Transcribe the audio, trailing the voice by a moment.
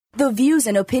The views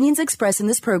and opinions expressed in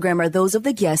this program are those of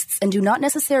the guests and do not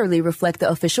necessarily reflect the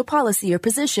official policy or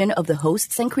position of the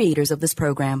hosts and creators of this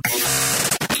program.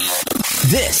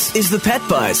 This is the Pet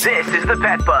Buzz. This is the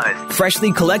Pet Buzz.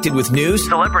 Freshly collected with news,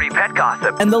 celebrity pet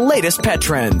gossip, and the latest pet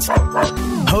trends.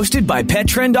 Hosted by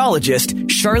Petrendologist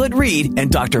Charlotte Reed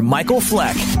and Dr. Michael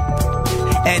Fleck.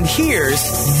 And here's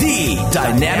the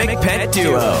Dynamic Pet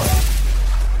Duo.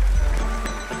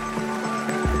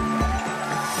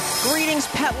 Greetings,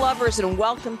 pet lovers, and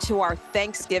welcome to our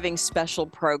Thanksgiving special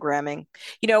programming.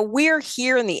 You know, we're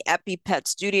here in the EpiPet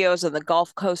Studios on the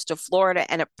Gulf Coast of Florida,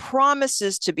 and it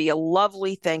promises to be a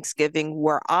lovely Thanksgiving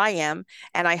where I am,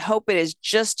 and I hope it is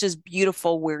just as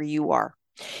beautiful where you are.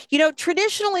 You know,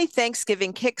 traditionally,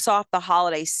 Thanksgiving kicks off the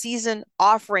holiday season,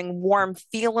 offering warm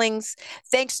feelings,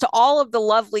 thanks to all of the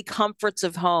lovely comforts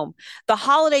of home. The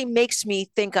holiday makes me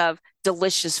think of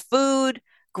delicious food,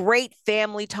 great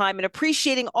family time, and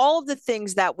appreciating all of the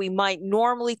things that we might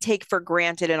normally take for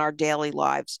granted in our daily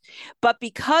lives. But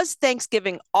because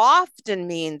Thanksgiving often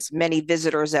means many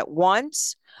visitors at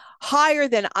once, higher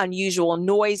than unusual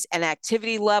noise and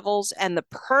activity levels, and the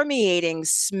permeating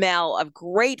smell of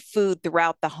great food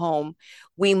throughout the home,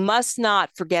 we must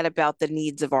not forget about the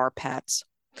needs of our pets.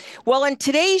 Well, in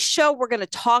today's show, we're going to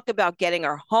talk about getting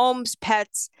our homes,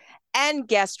 pets, and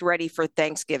guests ready for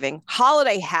Thanksgiving,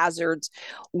 holiday hazards,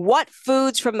 what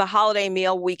foods from the holiday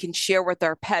meal we can share with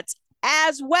our pets,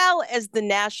 as well as the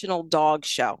National Dog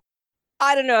Show.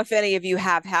 I don't know if any of you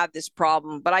have had this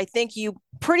problem, but I think you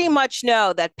pretty much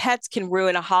know that pets can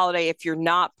ruin a holiday if you're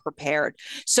not prepared.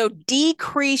 So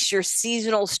decrease your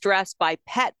seasonal stress by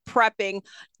pet prepping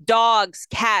dogs,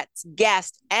 cats,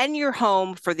 guests, and your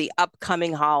home for the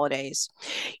upcoming holidays.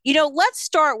 You know, let's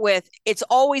start with, it's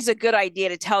always a good idea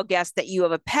to tell guests that you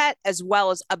have a pet as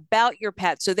well as about your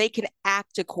pet so they can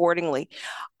act accordingly.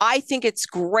 I think it's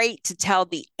great to tell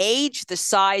the age, the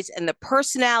size, and the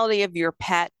personality of your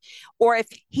pet, or if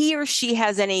he or she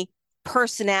has any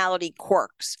personality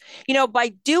quirks. You know, by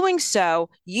doing so,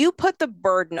 you put the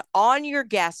burden on your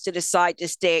guests to decide to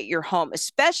stay at your home,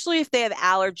 especially if they have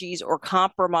allergies or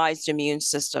compromised immune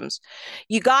systems.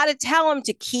 You got to tell them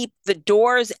to keep the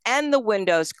doors and the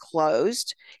windows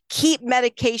closed, keep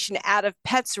medication out of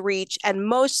pets' reach, and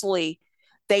mostly,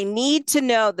 they need to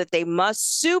know that they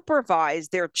must supervise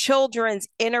their children's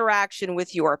interaction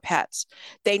with your pets.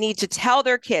 They need to tell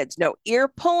their kids no ear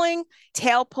pulling,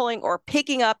 tail pulling, or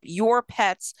picking up your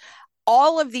pets.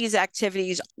 All of these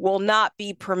activities will not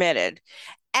be permitted.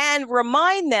 And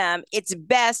remind them it's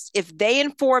best if they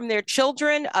inform their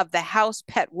children of the house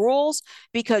pet rules,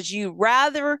 because you'd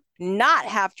rather not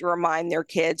have to remind their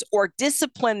kids or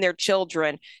discipline their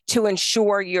children to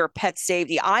ensure your pet's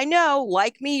safety. I know,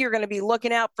 like me, you're going to be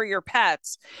looking out for your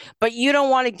pets, but you don't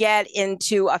want to get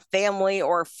into a family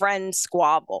or friend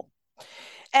squabble.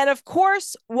 And of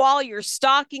course, while you're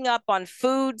stocking up on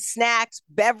food, snacks,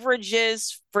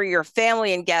 beverages for your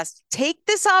family and guests, take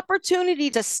this opportunity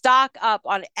to stock up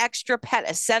on extra pet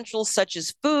essentials such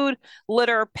as food,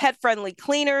 litter, pet-friendly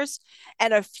cleaners,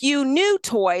 and a few new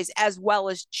toys as well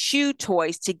as chew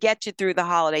toys to get you through the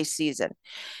holiday season.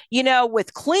 You know,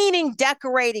 with cleaning,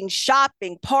 decorating,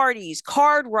 shopping, parties,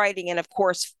 card writing, and of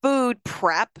course, food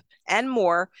prep, and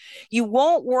more, you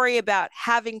won't worry about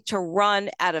having to run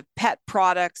out of pet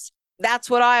products. That's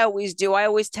what I always do. I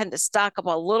always tend to stock up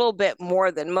a little bit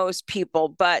more than most people,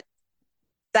 but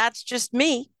that's just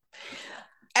me.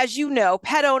 As you know,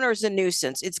 pet owner is a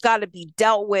nuisance. It's got to be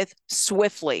dealt with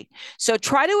swiftly. So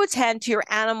try to attend to your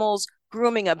animals'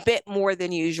 grooming a bit more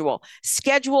than usual.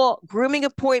 Schedule grooming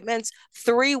appointments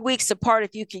 3 weeks apart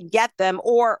if you can get them,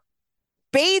 or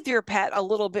bathe your pet a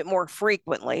little bit more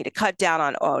frequently to cut down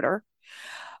on odor.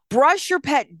 Brush your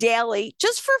pet daily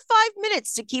just for 5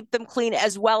 minutes to keep them clean,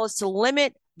 as well as to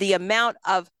limit the amount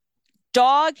of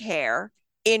dog hair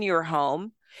in your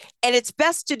home. And it's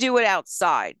best to do it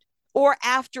outside or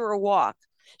after a walk.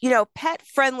 You know,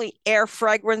 pet-friendly air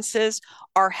fragrances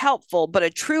are helpful, but a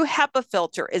true HEPA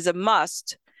filter is a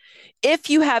must if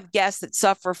you have guests that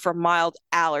suffer from mild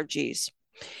allergies.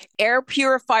 Air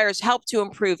purifiers help to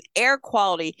improve air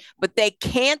quality, but they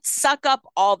can't suck up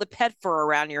all the pet fur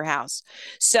around your house.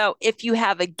 So if you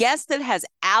have a guest that has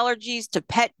allergies to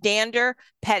pet dander,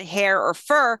 pet hair, or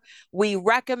fur, we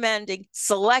recommend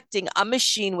selecting a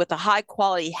machine with a high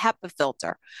quality HEPA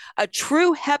filter. A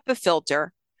true HEPA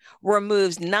filter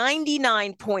removes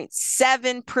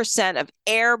 99.7% of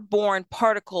airborne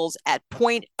particles at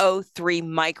 0.03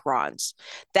 microns.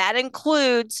 That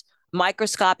includes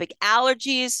microscopic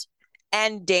allergies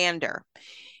and dander.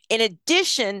 In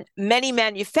addition, many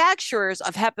manufacturers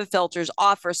of HEPA filters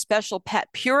offer special pet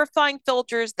purifying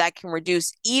filters that can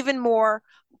reduce even more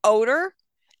odor,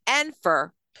 and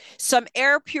fur. Some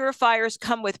air purifiers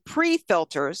come with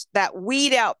pre-filters that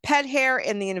weed out pet hair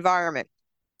in the environment.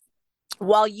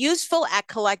 While useful at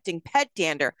collecting pet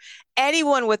dander,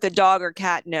 anyone with a dog or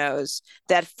cat knows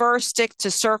that fur sticks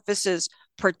to surfaces,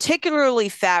 particularly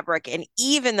fabric, and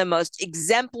even the most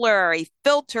exemplary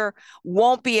filter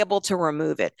won't be able to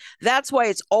remove it. That's why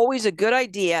it's always a good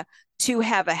idea to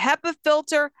have a HEPA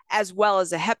filter as well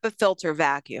as a HEPA filter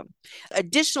vacuum.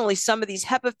 Additionally, some of these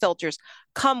HEPA filters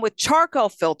come with charcoal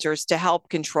filters to help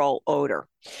control odor.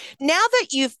 Now that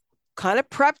you've kind of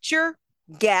prepped your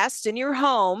guest in your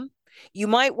home, you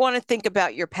might want to think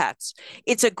about your pets.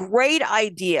 It's a great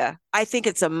idea. I think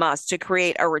it's a must to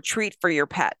create a retreat for your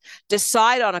pet.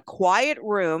 Decide on a quiet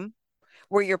room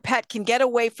where your pet can get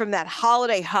away from that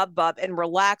holiday hubbub and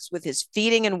relax with his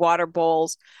feeding and water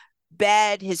bowls,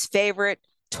 bed, his favorite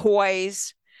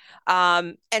toys,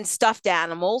 and stuffed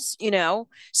animals,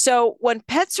 So when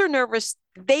pets are nervous,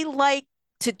 they like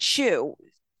to chew.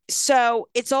 So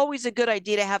it's always a good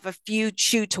idea to have a few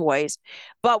chew toys.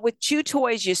 But with chew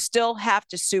toys, you still have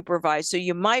to supervise. So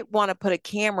you might want to put a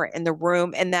camera in the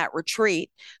room in that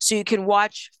retreat so you can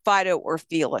watch Fido or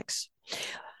Felix.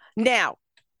 Now,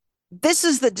 this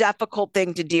is the difficult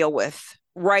thing to deal with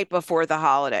right before the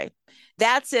holiday.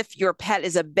 That's if your pet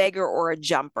is a beggar or a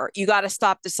jumper. You got to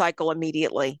stop the cycle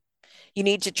immediately. You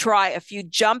need to try a few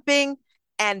jumping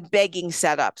and begging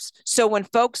setups. So when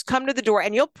folks come to the door,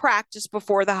 and you'll practice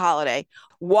before the holiday,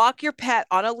 walk your pet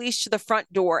on a leash to the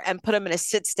front door and put him in a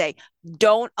sit stay.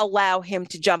 Don't allow him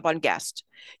to jump on guests.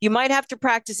 You might have to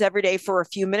practice every day for a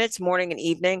few minutes, morning and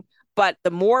evening, but the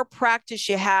more practice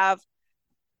you have,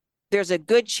 there's a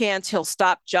good chance he'll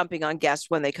stop jumping on guests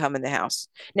when they come in the house.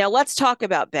 Now let's talk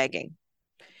about begging.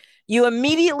 You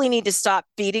immediately need to stop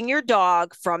feeding your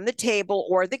dog from the table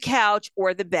or the couch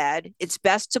or the bed. It's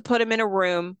best to put him in a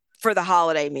room for the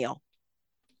holiday meal.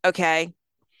 Okay.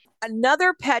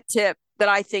 Another pet tip that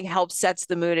I think helps sets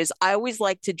the mood is I always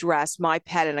like to dress my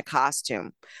pet in a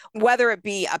costume, whether it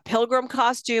be a pilgrim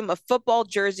costume, a football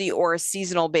jersey, or a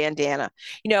seasonal bandana.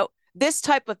 This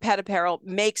type of pet apparel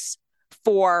makes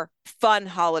for fun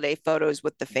holiday photos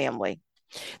with the family.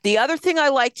 The other thing I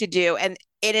like to do, and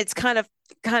it's kind of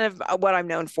what I'm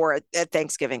known for at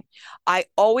Thanksgiving, I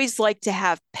always like to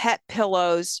have pet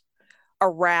pillows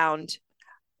around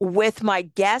with my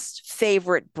guest's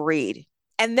favorite breed.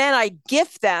 And then I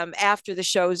gift them after the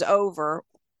show's over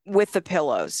with the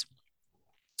pillows.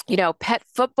 Pet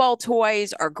football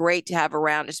toys are great to have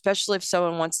around, especially if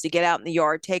someone wants to get out in the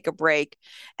yard, take a break,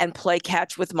 and play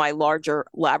catch with my larger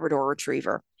Labrador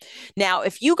Retriever. Now,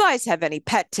 if you guys have any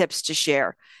pet tips to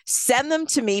share, send them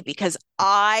to me because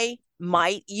I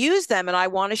might use them and I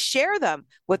want to share them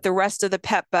with the rest of the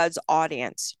Pet Buds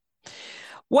audience.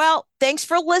 Well, thanks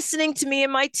for listening to me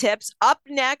and my tips. Up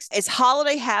next is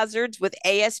Holiday Hazards with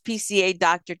ASPCA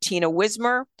Dr. Tina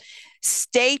Wismer.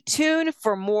 Stay tuned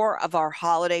for more of our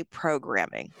holiday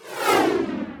programming.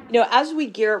 As we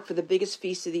gear up for the biggest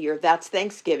feast of the year, that's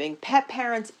Thanksgiving, pet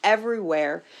parents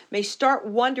everywhere may start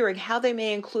wondering how they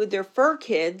may include their fur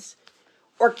kids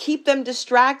or keep them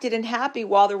distracted and happy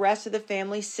while the rest of the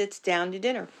family sits down to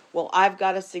dinner. Well, I've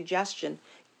got a suggestion.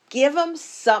 Give them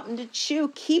something to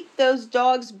chew. Keep those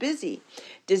dogs busy.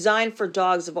 Designed for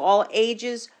dogs of all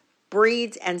ages,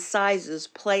 breeds, and sizes,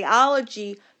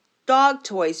 Playology dog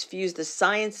toys fuse the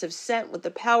science of scent with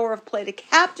the power of play to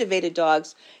captivate a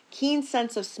dog's keen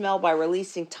sense of smell by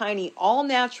releasing tiny,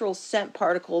 all-natural scent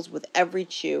particles with every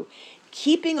chew,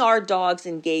 keeping our dogs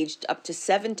engaged up to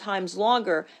 7 times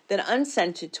longer than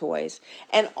unscented toys.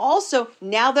 And also,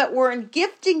 now that we're in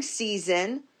gifting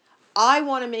season, I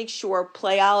want to make sure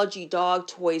Playology dog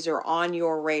toys are on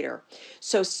your radar.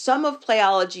 So some of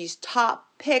Playology's top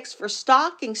picks for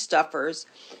stocking stuffers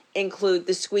include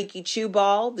the Squeaky Chew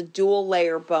Ball, the Dual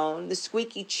Layer Bone, the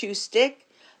Squeaky Chew Stick,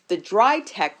 the Dry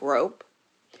Tech Rope,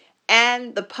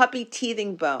 and the Puppy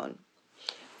Teething Bone.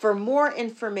 For more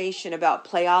information about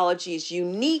Playology's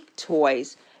unique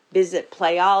toys, visit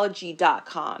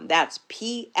playology.com. That's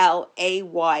Playollogy,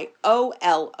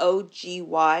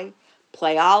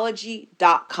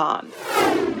 playology.com.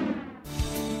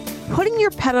 Putting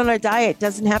your pet on a diet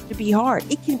doesn't have to be hard.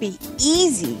 It can be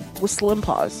easy with Slim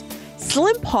Paws.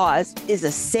 Slim Paws is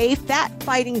a safe,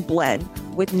 fat-fighting blend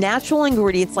with natural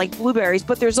ingredients like blueberries,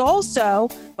 but there's also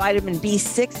vitamin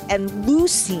B6 and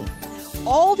leucine.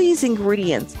 All these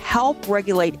ingredients help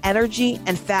regulate energy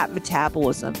and fat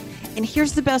metabolism. And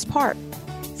here's the best part.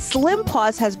 Slim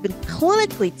Paws has been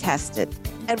clinically tested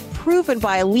and proven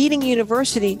by a leading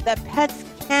university that pets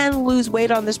can lose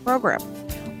weight on this program.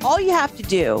 All you have to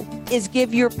do is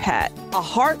give your pet a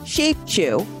heart-shaped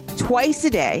chew twice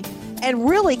a day, and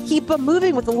really keep them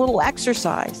moving with a little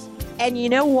exercise. And you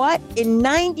know what? In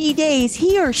 90 days,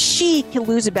 he or she can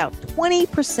lose about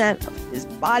 20% of his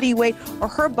body weight or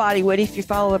her body weight if you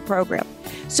follow the program.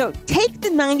 So take the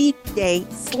 90-day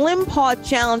Slim Paw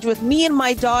Challenge with me and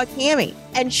my dog, Hammy,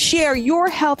 and share your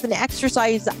health and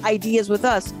exercise ideas with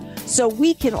us so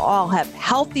we can all have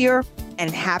healthier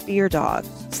and happier dogs.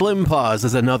 Slim Paws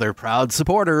is another proud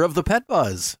supporter of the Pet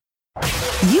Buzz.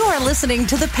 You are listening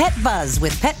to the Pet Buzz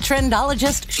with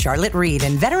Petrendologist Charlotte Reed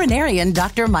and veterinarian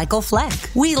Dr. Michael Fleck.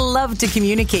 We love to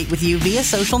communicate with you via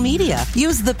social media.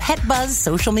 Use the Pet Buzz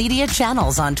social media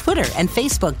channels on Twitter and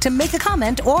Facebook to make a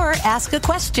comment or ask a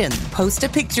question. Post a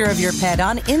picture of your pet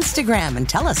on Instagram and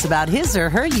tell us about his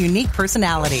or her unique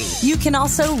personality. You can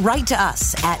also write to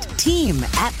us at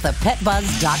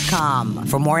team@thepetbuzz.com.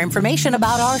 For more information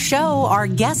about our show, our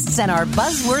guests, and our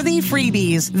buzzworthy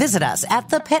freebies, visit us at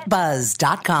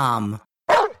thepetbuzz.com.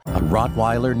 A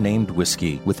Rottweiler named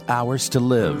Whiskey with hours to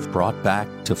live brought back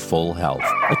to full health.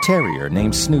 A terrier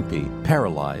named Snoopy,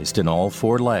 paralyzed in all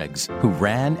four legs, who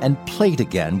ran and played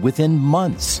again within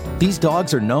months. These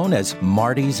dogs are known as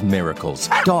Marty's Miracles.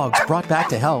 Dogs brought back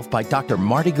to health by Dr.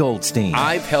 Marty Goldstein.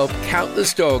 I've helped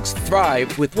countless dogs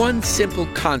thrive with one simple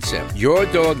concept. Your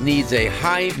dog needs a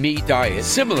high-meat diet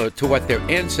similar to what their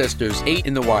ancestors ate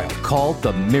in the wild. Called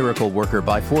the Miracle Worker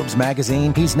by Forbes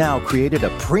magazine, he's now created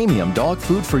a premium dog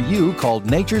food for you called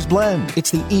Nature's Blend. It's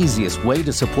the easiest way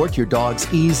to support your dog's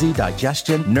easy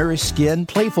digestion, nourished skin,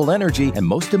 playful energy, and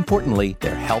most importantly,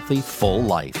 their healthy, full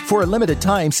life. For a limited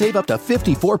time, save up to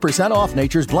 54% off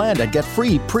Nature's Blend and get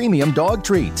free premium dog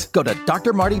treats. Go to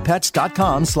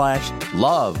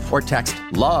drmartypets.com/love or text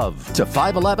LOVE to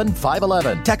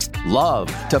 511-511. Text LOVE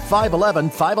to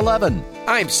 511-511.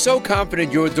 I'm so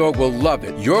confident your dog will love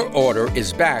it. Your order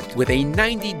is backed with a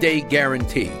 90-day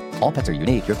guarantee. All pets are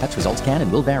unique. Your pet's results can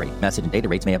and will vary. Message and data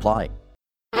rates may apply.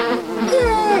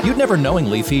 You'd never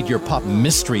knowingly feed your pup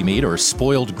mystery meat or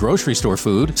spoiled grocery store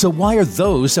food, so why are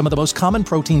those some of the most common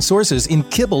protein sources in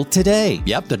kibble today?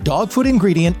 Yep, the dog food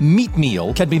ingredient meat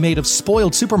meal can be made of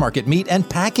spoiled supermarket meat and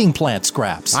packing plant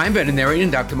scraps. I'm veterinarian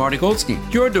Dr. Marty Goldstein.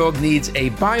 Your dog needs a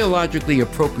biologically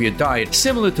appropriate diet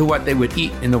similar to what they would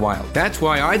eat in the wild. That's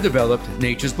why I developed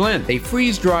Nature's Blend, a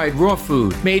freeze-dried raw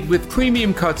food made with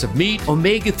premium cuts of meat,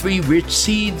 omega-3 rich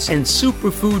seeds, and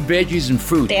superfood veggies and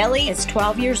fruit. Bailey is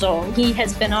 12 years old. He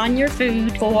has been on your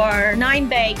food for 9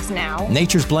 bags now.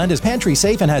 Nature's Blend is pantry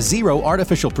safe and has 0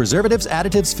 artificial preservatives,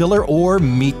 additives, filler, or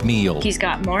meat meal. He's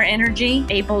got more energy,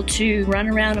 able to run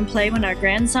around and play when our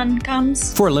grandson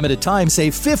comes. For a limited time,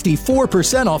 save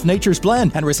 54% off Nature's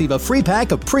Blend and receive a free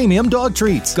pack of premium dog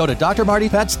treats. Go to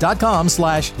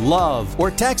drmartypets.com/love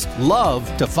or text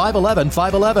LOVE to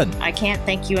 511-511. I can't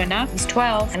thank you enough. He's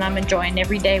 12 and I'm enjoying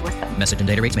every day with him. Message and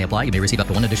data rates may apply. You may receive up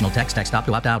to 1 additional text. Text stop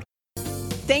to opt out.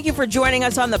 Thank you for joining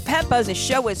us on the Pet Buzz. The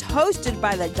show is hosted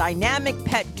by the dynamic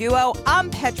pet duo.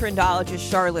 I'm Petrendologist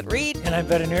Charlotte Reed. And I'm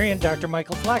veterinarian Dr.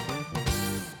 Michael Fleck.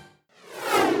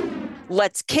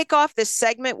 Let's kick off this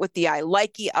segment with the I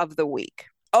Likey of the week.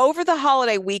 Over the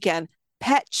holiday weekend,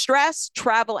 pet stress,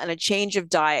 travel, and a change of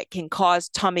diet can cause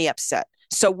tummy upset.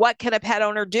 So what can a pet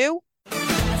owner do?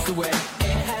 That's the way it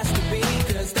has to be,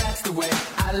 'cause that's the way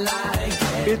I like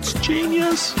it. It's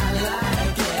genius. I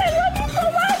like it.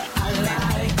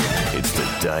 It's to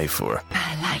die for.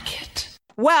 I like it.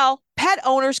 Well, pet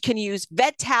owners can use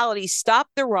Vetality Stop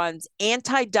the Runs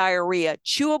anti-diarrhea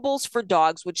chewables for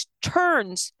dogs, which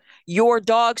turns your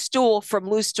dog's stool from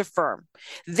loose to firm.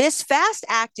 This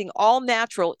fast-acting,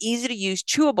 all-natural, easy-to-use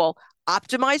chewable,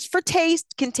 optimized for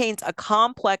taste, contains a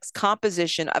complex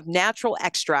composition of natural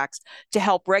extracts to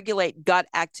help regulate gut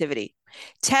activity.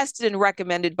 Tested and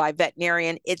recommended by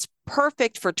veterinarian, it's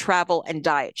perfect for travel and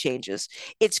diet changes.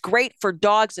 It's great for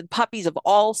dogs and puppies of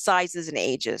all sizes and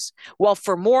ages. Well,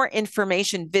 for more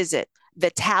information, visit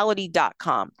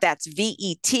vetality.com. That's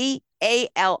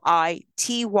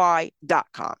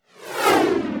VETALITY.com.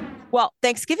 Well,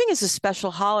 Thanksgiving is a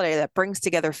special holiday that brings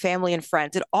together family and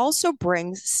friends. It also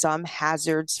brings some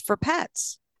hazards for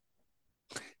pets.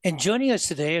 And joining us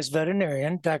today is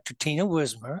veterinarian Dr. Tina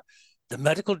Wismer, the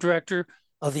medical director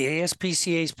of the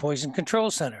ASPCA's Poison Control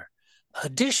Center.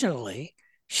 Additionally,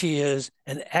 she is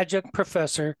an adjunct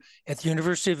professor at the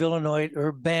University of Illinois at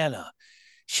Urbana.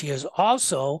 She is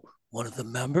also one of the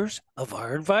members of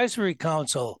our advisory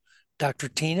council. Dr.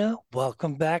 Tina,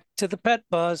 welcome back to the Pet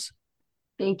Buzz.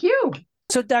 Thank you.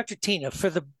 So, Dr. Tina, for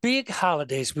the big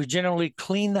holidays, we generally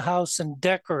clean the house and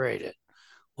decorate it.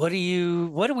 What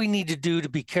do we need to do to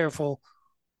be careful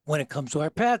when it comes to our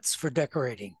pets for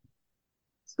decorating?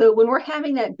 So when we're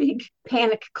having that big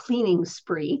panic cleaning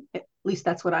spree, at least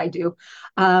that's what I do,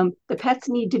 the pets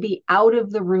need to be out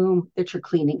of the room that you're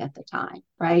cleaning at the time,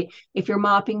 right? If you're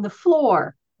mopping the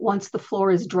floor, once the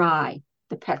floor is dry,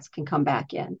 the pets can come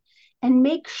back in. And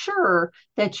make sure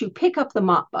that you pick up the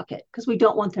mop bucket because we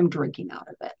don't want them drinking out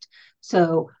of it.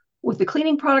 So with the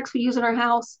cleaning products we use in our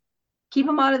house, keep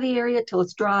them out of the area till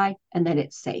it's dry and then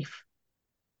it's safe.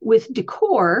 With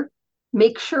decor,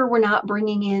 make sure we're not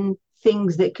bringing in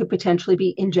things that could potentially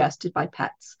be ingested by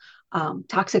pets.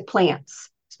 Toxic plants,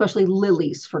 especially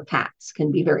lilies for cats,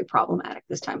 can be very problematic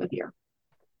this time of year.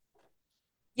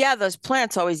 Yeah, those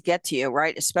plants always get to you,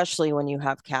 right? Especially when you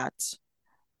have cats.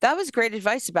 That was great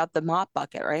advice about the mop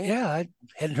bucket, right? Yeah, I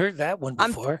hadn't heard that one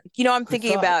before. I'm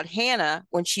thinking about Hannah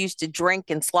when she used to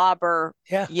drink and slobber,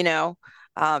 and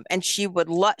she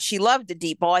loved the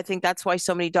deep bowl. I think that's why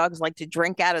so many dogs like to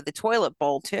drink out of the toilet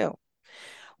bowl too.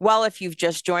 Well, if you've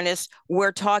just joined us,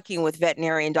 we're talking with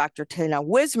veterinarian Dr. Tina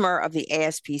Wismer of the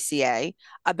ASPCA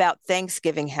about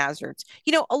Thanksgiving hazards.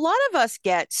 A lot of us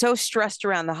get so stressed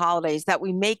around the holidays that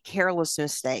we make careless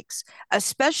mistakes,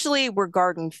 especially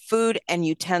regarding food and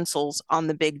utensils on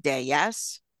the big day.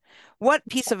 Yes? What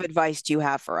piece of advice do you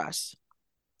have for us?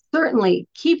 Certainly,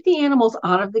 keep the animals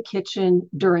out of the kitchen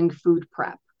during food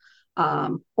prep.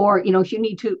 Or, if you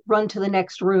need to run to the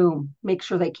next room, make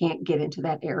sure they can't get into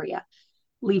that area.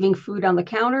 Leaving food on the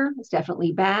counter is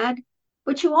definitely bad,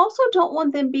 but you also don't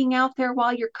want them being out there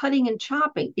while you're cutting and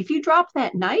chopping. If you drop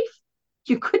that knife,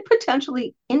 you could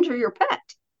potentially injure your pet.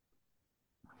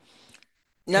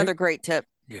 Another great tip.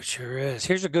 It sure is.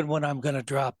 Here's a good one I'm going to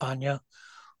drop on you.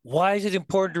 Why is it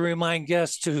important to remind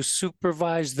guests to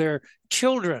supervise their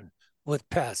children with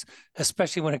pets,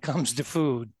 especially when it comes to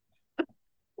food?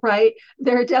 Right.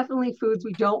 There are definitely foods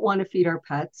we don't want to feed our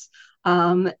pets.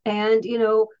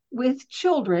 With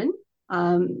children,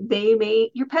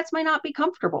 your pets may not be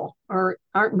comfortable or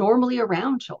aren't normally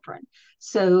around children.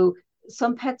 So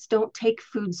some pets don't take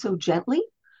food so gently.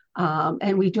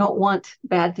 And we don't want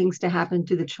bad things to happen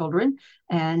to the children.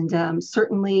 And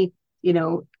certainly,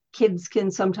 kids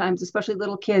can sometimes, especially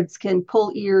little kids, can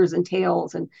pull ears and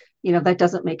tails. And, that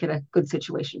doesn't make it a good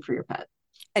situation for your pet.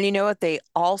 And you know what they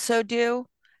also do?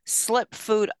 Slip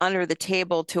food under the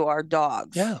table to our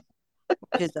dogs. Yeah.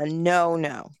 Which is a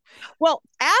no. Well,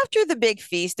 after the big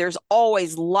feast, there's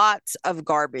always lots of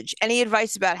garbage. Any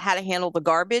advice about how to handle the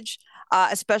garbage,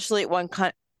 especially at one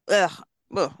kind?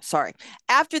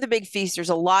 After the big feast, there's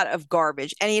a lot of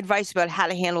garbage. Any advice about how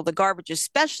to handle the garbage,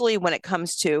 especially when it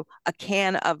comes to a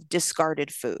can of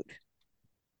discarded food?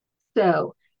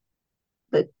 So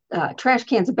the trash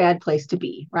can's a bad place to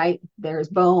be, right? There's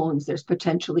bones, there's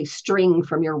potentially string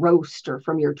from your roast or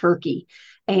from your turkey.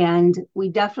 And we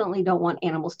definitely don't want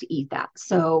animals to eat that.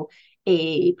 So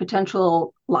a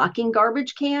potential locking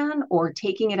garbage can or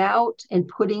taking it out and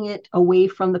putting it away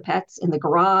from the pets in the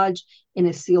garage in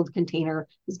a sealed container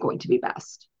is going to be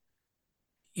best.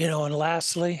 And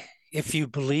lastly, if you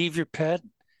believe your pet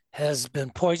has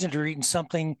been poisoned or eaten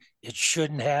something it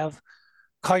shouldn't have,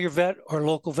 call your vet or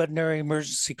local veterinary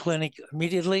emergency clinic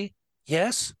immediately.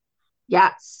 Yes?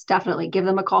 Yes, definitely. Give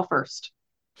them a call first.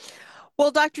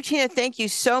 Well, Dr. Tina, thank you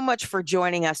so much for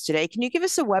joining us today. Can you give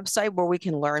us a website where we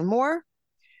can learn more?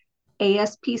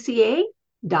 ASPCA.org.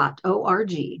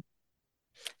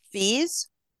 Fees?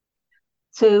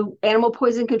 So animal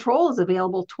poison control is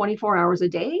available 24 hours a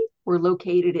day. We're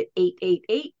located at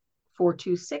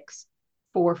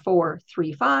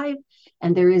 888-426-4435.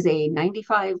 And there is a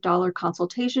 $95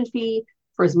 consultation fee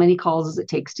for as many calls as it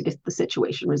takes to get the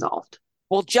situation resolved.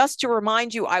 Well, just to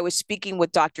remind you, I was speaking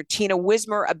with Dr. Tina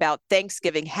Wismer about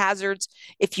Thanksgiving hazards.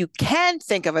 If you can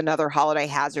think of another holiday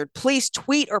hazard, please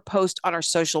tweet or post on our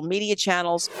social media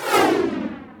channels.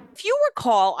 If you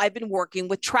recall, I've been working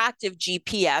with Tractive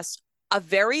GPS, a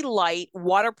very light,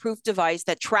 waterproof device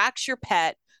that tracks your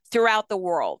pet throughout the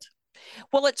world.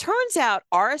 Well, it turns out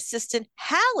our assistant,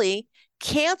 Hallie,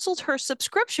 canceled her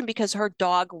subscription because her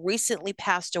dog recently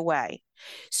passed away.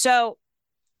 So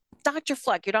Dr.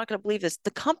 Fleck, you're not going to believe this.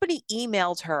 The company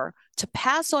emailed her to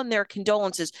pass on their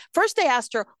condolences. First, they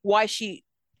asked her why she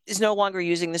is no longer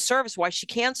using the service, why she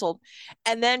canceled.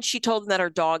 And then she told them that her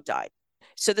dog died.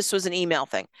 So this was an email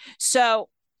thing. So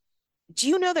do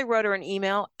you know they wrote her an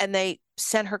email and they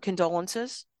sent her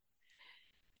condolences?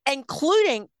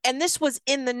 Including, and this was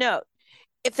in the note,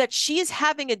 if that she is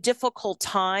having a difficult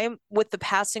time with the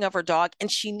passing of her dog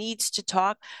and she needs to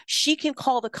talk, she can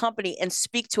call the company and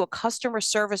speak to a customer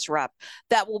service rep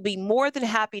that will be more than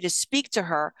happy to speak to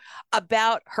her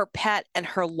about her pet and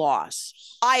her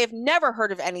loss. I have never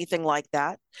heard of anything like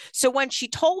that. So when she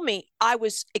told me, I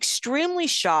was extremely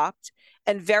shocked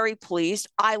and very pleased.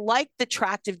 I like the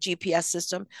Tractive GPS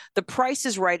system. The price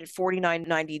is right at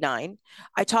 $49.99.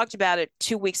 I talked about it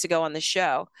 2 weeks ago on the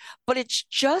show, but it's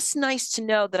just nice to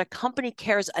know that a company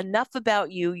cares enough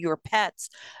about you, your pets,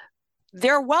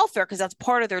 their welfare, because that's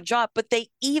part of their job, but they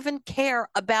even care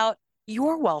about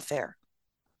your welfare.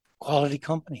 Quality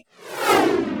company.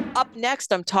 Up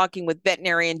next, I'm talking with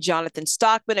veterinarian Jonathan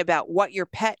Stockman about what your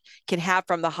pet can have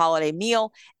from the holiday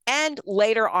meal. And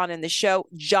later on in the show,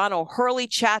 John O'Hurley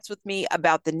chats with me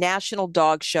about the National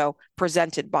Dog Show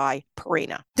presented by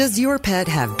Purina. Does your pet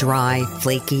have dry,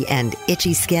 flaky, and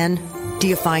itchy skin? Do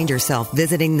you find yourself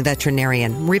visiting the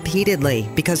veterinarian repeatedly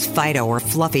because Fido or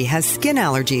Fluffy has skin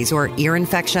allergies or ear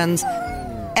infections?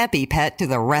 EpiPet to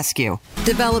the rescue.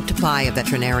 Developed by a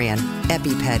veterinarian,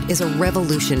 EpiPet is a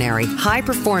revolutionary,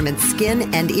 high-performance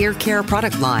skin and ear care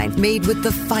product line made with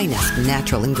the finest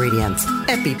natural ingredients.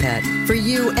 EpiPet, for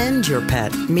you and your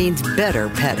pet, means better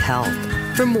pet health.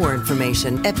 For more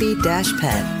information,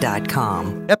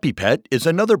 epi-pet.com. EpiPet is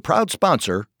another proud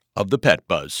sponsor of the Pet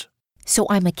Buzz. So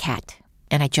I'm a cat,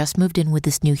 and I just moved in with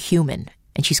this new human,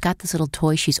 and she's got this little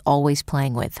toy she's always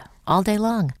playing with, all day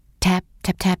long. Tap,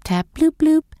 tap, tap, tap, bloop,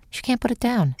 bloop. She can't put it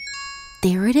down.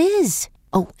 There it is.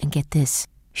 Oh, and get this.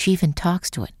 She even talks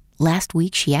to it. Last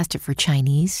week, she asked it for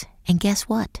Chinese, and guess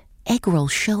what? Egg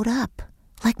rolls showed up.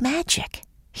 Like magic.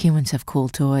 Humans have cool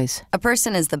toys. A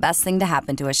person is the best thing to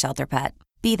happen to a shelter pet.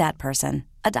 Be that person.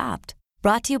 Adopt.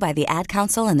 Brought to you by the Ad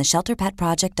Council and the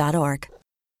ShelterPetProject.org.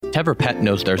 Tevra Pet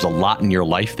knows there's a lot in your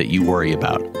life that you worry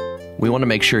about. We want to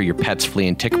make sure your pet's flea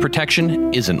and tick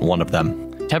protection isn't one of them.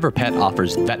 Tevra Pet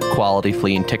offers vet-quality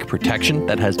flea and tick protection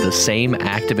that has the same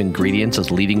active ingredients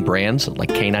as leading brands like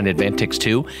Canine Advantix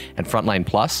 2 and Frontline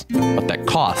Plus, but that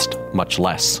cost much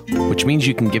less, which means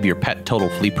you can give your pet total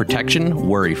flea protection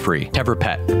worry-free. Tevra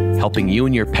Pet, helping you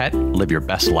and your pet live your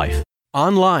best life.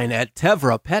 Online at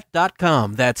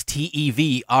tevrapet.com. That's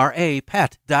T-E-V-R-A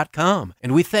pet.com.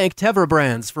 And we thank Tevra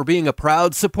Brands for being a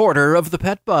proud supporter of the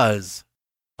Pet Buzz.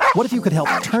 What if you could help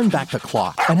turn back the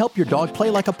clock and help your dog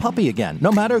play like a puppy again,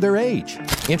 no matter their age?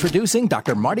 Introducing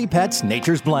Dr. Marty Pet's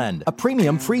Nature's Blend, a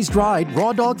premium freeze-dried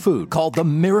raw dog food called the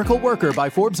Miracle Worker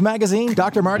by Forbes magazine.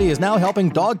 Dr. Marty is now helping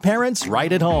dog parents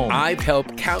right at home. I've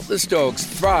helped countless dogs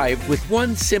thrive with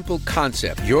one simple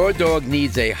concept. Your dog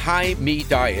needs a high-meat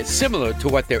diet similar to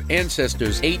what their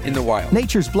ancestors ate in the wild.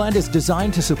 Nature's Blend is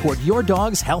designed to support your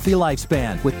dog's healthy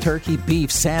lifespan with turkey,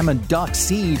 beef, salmon, duck,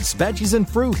 seeds, veggies, and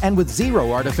fruit, and with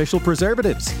zero artificial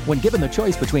preservatives. When given the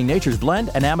choice between Nature's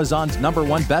Blend and Amazon's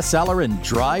 #1 bestseller in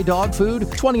dry dog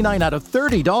food, 29 out of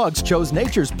 30 dogs chose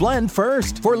Nature's Blend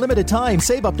first. For a limited time,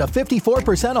 save up to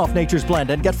 54% off Nature's Blend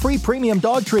and get free premium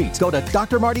dog treats. Go to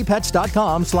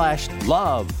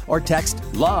drmartypets.com/love or text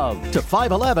LOVE to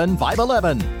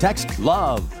 511-511. Text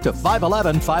LOVE to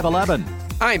 511-511.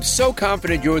 I'm so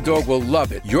confident your dog will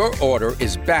love it. Your order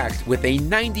is backed with a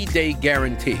 90-day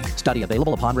guarantee. Study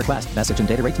available upon request. Message and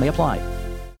data rates may apply.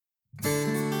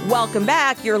 Welcome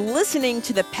back. You're listening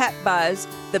to the Pet Buzz,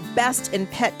 the best in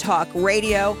pet talk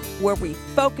radio, where we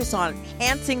focus on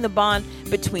enhancing the bond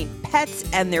between pets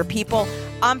and their people.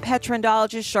 I'm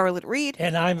Petrendologist Charlotte Reed.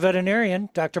 And I'm veterinarian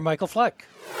Dr. Michael Fleck.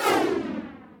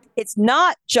 It's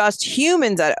not just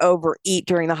humans that overeat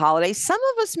during the holidays. Some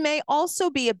of us may also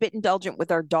be a bit indulgent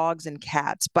with our dogs and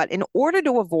cats, but in order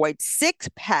to avoid sick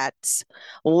pets,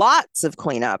 lots of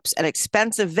cleanups, and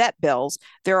expensive vet bills,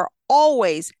 there are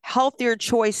always healthier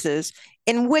choices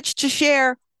in which to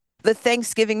share the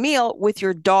Thanksgiving meal with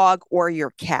your dog or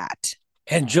your cat.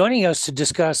 And joining us to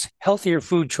discuss healthier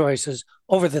food choices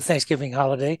over the Thanksgiving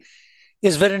holiday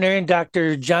is veterinarian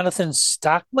Dr. Jonathan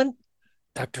Stockman.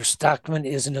 Dr. Stockman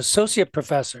is an associate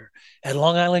professor at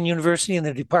Long Island University in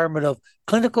the Department of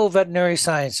Clinical Veterinary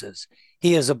Sciences.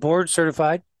 He is a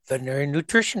board-certified veterinary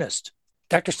nutritionist.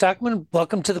 Dr. Stockman,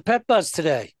 welcome to the Pet Buzz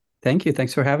today. Thank you.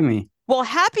 Thanks for having me. Well,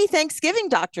 happy Thanksgiving,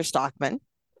 Dr. Stockman.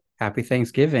 Happy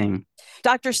Thanksgiving.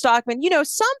 Dr. Stockman, you know,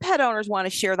 some pet owners want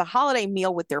to share the holiday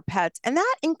meal with their pets, and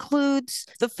that includes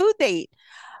the food they eat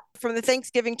from the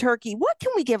Thanksgiving turkey. What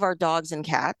can we give our dogs and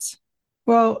cats?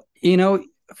 Well,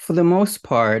 for the most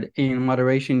part, in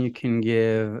moderation, you can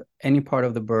give any part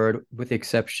of the bird with the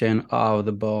exception of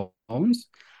the bones.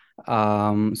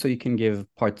 So you can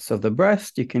give parts of the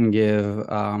breast, you can give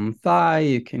thigh,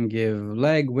 you can give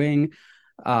leg, wing,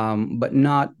 but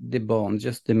not the bones,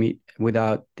 just the meat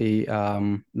without the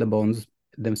bones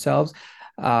themselves.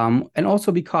 And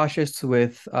also be cautious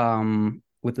with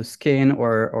the skin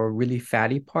or really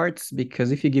fatty parts,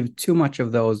 because if you give too much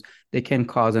of those, they can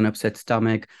cause an upset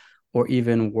stomach or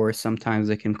even worse, sometimes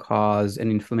they can cause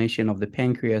an inflammation of the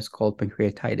pancreas called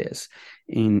pancreatitis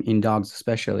in dogs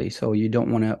especially. So you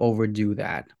don't want to overdo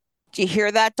that. Do you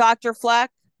hear that, Dr.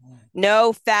 Fleck?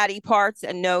 No fatty parts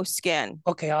and no skin.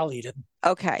 Okay, I'll eat it.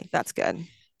 Okay, that's good.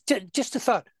 Just a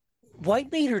thought.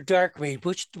 White meat or dark meat,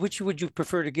 which would you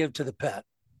prefer to give to the pet?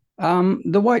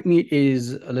 The white meat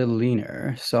is a little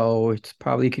leaner, so it's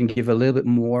probably can give a little bit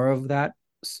more of that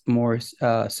more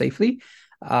safely.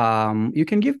 You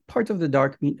can give parts of the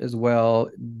dark meat as well,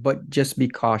 but just be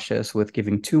cautious with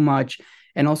giving too much.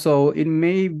 And also, it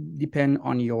may depend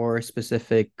on your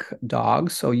specific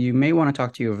dog. So you may want to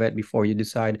talk to your vet before you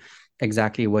decide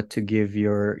exactly what to give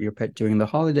your pet during the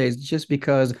holidays, just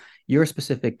because your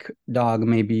specific dog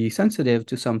may be sensitive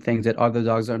to some things that other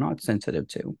dogs are not sensitive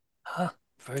to.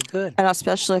 Very good. And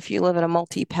especially if you live in a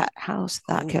multi-pet house,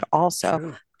 that could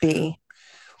also be.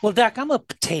 Well, Doc, I'm a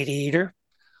potato eater.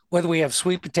 Whether we have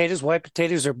sweet potatoes, white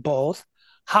potatoes, or both,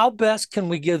 how best can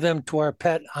we give them to our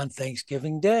pet on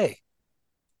Thanksgiving Day?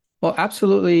 Well,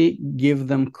 absolutely give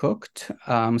them cooked.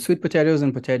 Sweet potatoes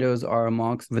and potatoes are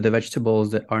amongst the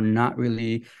vegetables that are not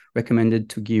really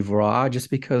recommended to give raw, just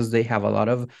because they have a lot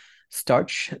of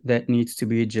starch that needs to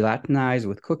be gelatinized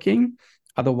with cooking.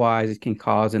 Otherwise, it can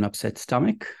cause an upset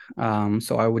stomach.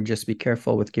 So I would just be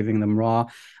careful with giving them raw.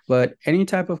 But any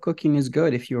type of cooking is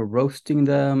good. If you're roasting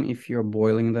them, if you're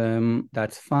boiling them,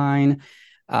 that's fine.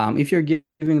 If you're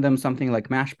giving them something like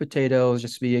mashed potatoes,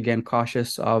 just be again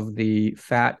cautious of the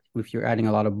fat. If you're adding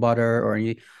a lot of butter or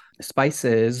any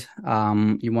spices,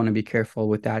 you want to be careful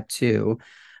with that too.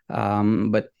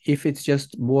 But if it's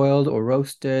just boiled or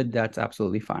roasted, that's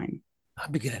absolutely fine.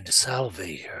 I'm beginning to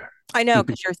salivate here. I know,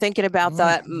 because you're thinking about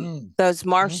those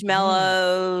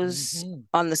marshmallows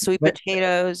on the sweet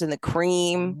potatoes and the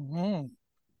cream.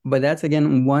 But that's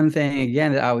again one thing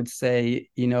again that I would say,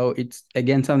 it's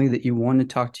again something that you want to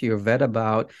talk to your vet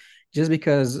about, just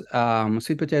because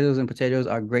sweet potatoes and potatoes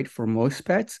are great for most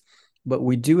pets, but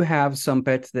we do have some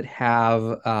pets that have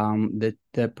the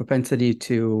propensity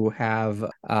to have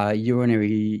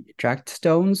urinary tract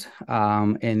stones,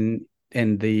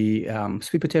 and the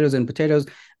sweet potatoes and potatoes,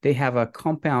 they have a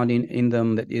compound in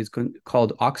them that is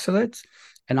called oxalates.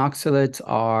 And oxalates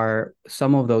are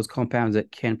some of those compounds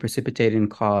that can precipitate and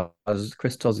cause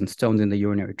crystals and stones in the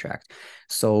urinary tract.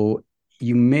 So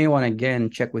you may want to, again,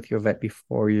 check with your vet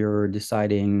before you're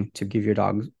deciding to give your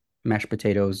dog mashed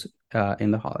potatoes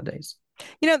in the holidays.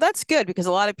 That's good, because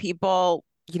a lot of people,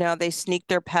 they sneak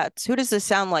their pets. Who does this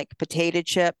sound like? Potato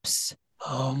chips?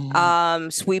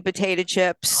 Sweet potato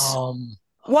chips.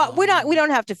 Well, we don't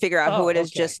have to figure out who it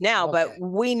is just now, but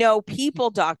we know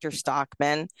people, Dr.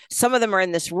 Stockman. Some of them are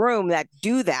in this room that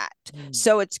do that.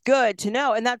 So it's good to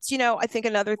know. And that's, I think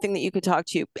another thing that you could talk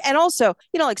to. And also,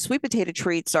 like sweet potato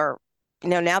treats are,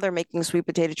 now they're making sweet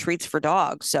potato treats for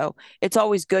dogs. So it's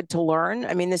always good to learn.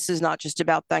 I mean, this is not just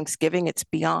about Thanksgiving, it's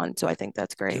beyond. So I think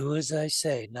that's great. Do as I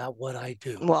say, not what I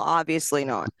do. Well, obviously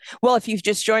not. Well, if you've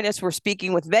just joined us, we're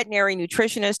speaking with veterinary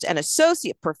nutritionist and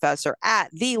associate professor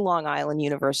at the Long Island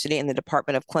University in the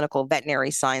Department of Clinical Veterinary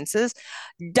Sciences,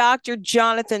 Dr.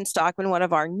 Jonathan Stockman, one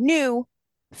of our new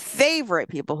favorite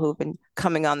people who've been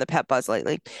coming on the Pet Buzz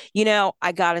lately.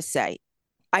 I got to say,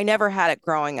 I never had it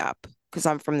growing up, because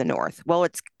I'm from the North. Well,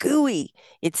 it's gooey,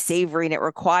 it's savory, and it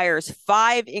requires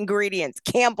 5 ingredients: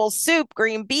 Campbell's soup,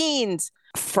 green beans,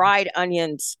 fried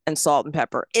onions, and salt and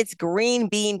pepper. It's green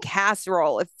bean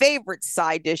casserole, a favorite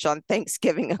side dish on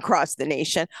Thanksgiving across the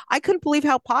nation. I couldn't believe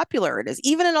how popular it is.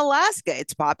 Even in Alaska,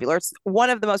 it's popular. It's one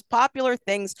of the most popular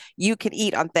things you can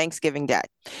eat on Thanksgiving Day.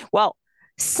 Well,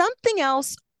 something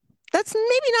else that's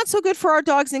maybe not so good for our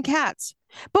dogs and cats.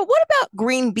 But what about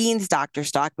green beans, Dr.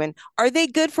 Stockman? Are they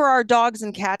good for our dogs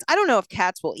and cats? I don't know if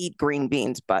cats will eat green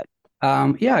beans, but.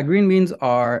 Yeah, green beans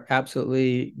are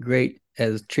absolutely great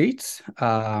as treats.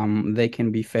 They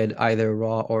can be fed either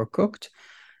raw or cooked.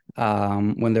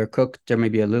 When they're cooked, they may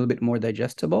be a little bit more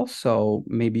digestible. So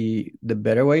maybe the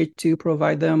better way to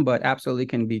provide them, but absolutely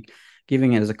can be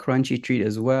giving it as a crunchy treat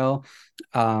as well.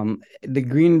 The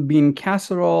green bean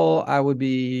casserole, I would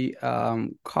be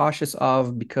cautious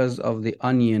of because of the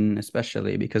onion,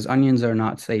 especially because onions are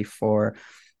not safe for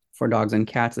dogs and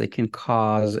cats. They can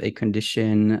cause a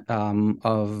condition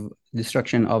of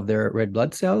destruction of their red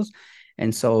blood cells.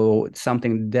 And so it's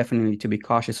something definitely to be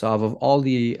cautious of all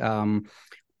the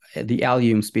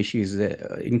allium species.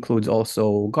 Includes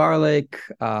also garlic,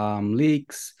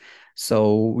 leeks.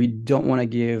 So we don't want to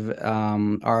give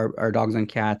our dogs and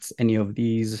cats any of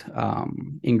these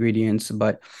ingredients,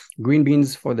 but green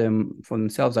beans for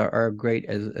themselves are great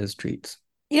as treats.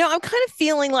 I'm kind of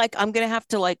feeling like I'm going to have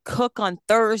to like cook on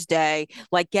Thursday,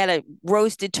 like get a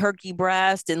roasted turkey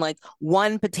breast and like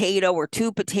one potato or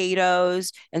two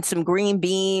potatoes and some green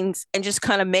beans and just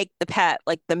kind of make the pet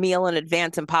like the meal in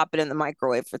advance and pop it in the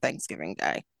microwave for Thanksgiving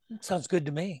Day. Sounds good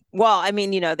to me. Well, I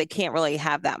mean, they can't really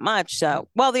have that much. So,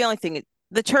 well, the only thing,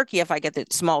 the turkey, if I get the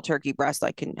small turkey breast,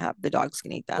 I can have the dogs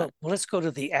can eat that. Well, let's go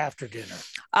to the after dinner.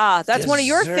 That's one of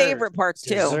your favorite parts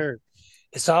too.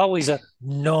 It's always a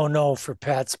no for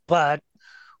pets, but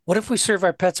what if we serve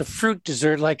our pets a fruit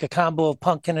dessert like a combo of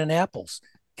pumpkin and apples?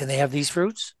 Can they have these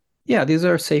fruits? Yeah, these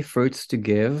are safe fruits to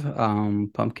give.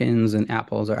 Pumpkins and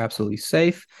apples are absolutely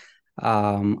safe.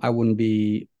 I wouldn't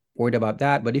be worried about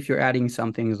that. But if you're adding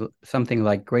something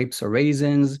like grapes or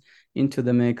raisins into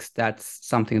the mix, that's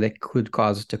something that could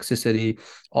cause toxicity.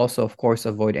 Also, of course,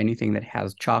 avoid anything that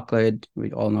has chocolate.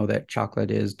 We all know that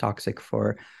chocolate is toxic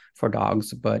for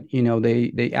dogs, but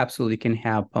they absolutely can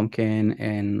have pumpkin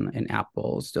and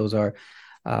apples. Those are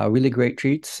really great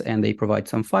treats, and they provide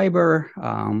some fiber,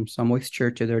 some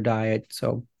moisture to their diet.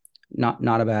 So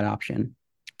not a bad option.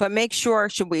 But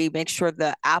should we make sure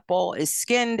the apple is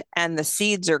skinned and the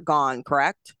seeds are gone,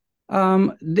 correct?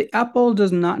 The apple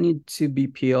does not need to be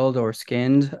peeled or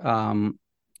skinned.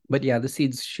 But yeah, the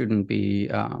seeds shouldn't be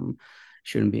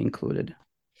included.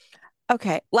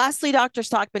 Okay. Lastly, Dr.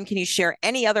 Stockman, can you share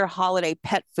any other holiday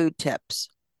pet food tips?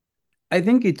 I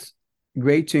think it's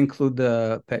great to include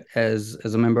the pet as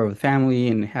a member of the family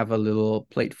and have a little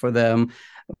plate for them.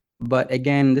 But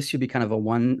again, this should be kind of a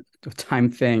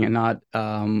one-time thing and not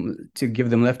to give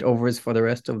them leftovers for the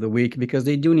rest of the week, because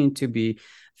they do need to be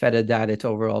fed a diet that's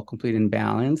overall complete and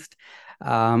balanced.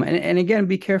 And again,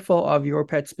 be careful of your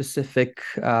pet specific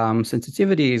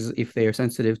sensitivities. If they are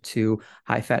sensitive to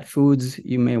high fat foods,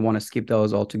 you may want to skip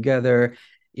those altogether.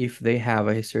 If they have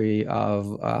a history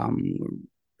of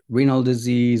renal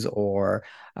disease or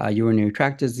urinary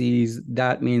tract disease,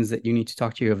 that means that you need to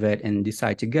talk to your vet and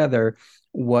decide together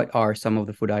what are some of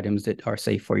the food items that are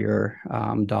safe for your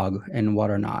dog and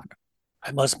what are not.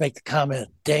 I must make the comment,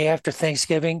 day after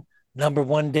Thanksgiving, number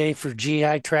one day for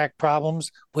GI tract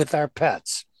problems with our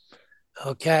pets.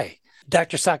 Okay.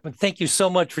 Dr. Stockman, thank you so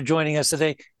much for joining us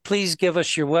today. Please give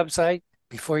us your website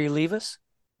before you leave us.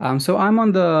 So I'm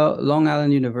on the Long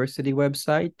Island University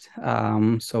website.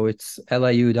 So it's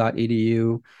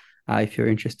liu.edu. If you're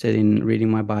interested in reading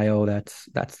my bio,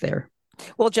 that's there.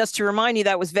 Well, just to remind you,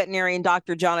 that was veterinarian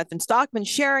Dr. Jonathan Stockman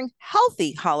sharing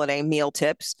healthy holiday meal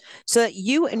tips so that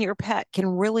you and your pet can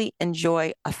really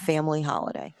enjoy a family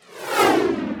holiday.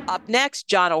 Up next,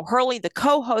 John O'Hurley, the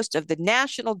co-host of the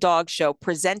National Dog Show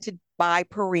presented by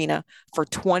Purina for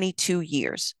 22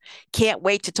 years. Can't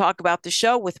wait to talk about the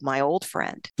show with my old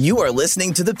friend. You are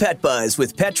listening to The Pet Buzz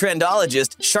with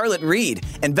Petrendologist Charlotte Reed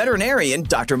and veterinarian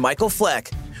Dr. Michael Fleck.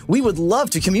 We would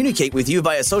love to communicate with you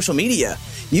via social media.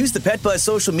 Use the Pet Buzz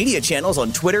social media channels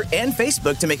on Twitter and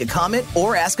Facebook to make a comment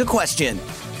or ask a question.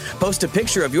 Post a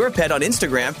picture of your pet on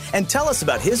Instagram and tell us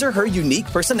about his or her unique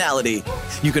personality.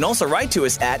 You can also write to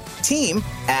us at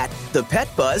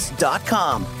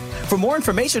team@thepetbuzz.com. For more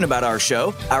information about our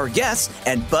show, our guests,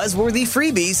 and buzzworthy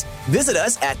freebies, visit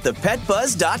us at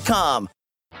thepetbuzz.com.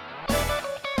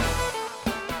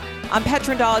 I'm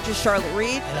Petrendologist Charlotte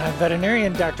Reed. And I'm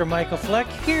veterinarian Dr. Michael Fleck.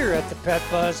 Here at the Pet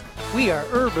Buzz, we are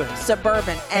urban,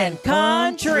 suburban, and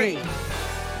country.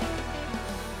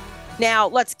 Now,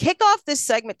 let's kick off this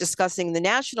segment discussing the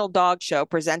National Dog Show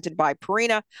presented by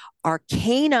Purina, our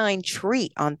canine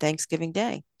treat on Thanksgiving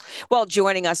Day. Well,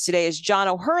 joining us today is John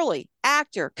O'Hurley,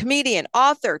 actor, comedian,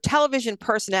 author, television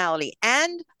personality,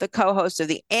 and the co-host of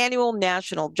the annual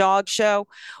National Dog Show.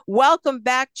 Welcome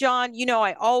back, John.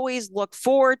 I always look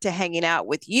forward to hanging out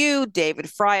with you, David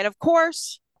Fry, and of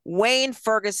course, Wayne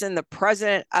Ferguson, the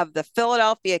president of the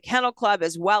Philadelphia Kennel Club,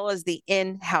 as well as the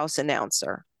in-house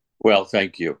announcer. Well,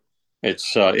 thank you.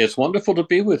 It's wonderful to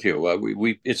be with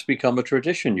you. It's become a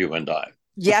tradition, you and I.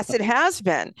 Yes, it has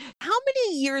been. How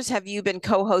many years have you been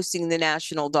co-hosting the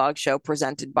National Dog Show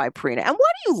presented by Purina? And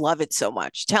why do you love it so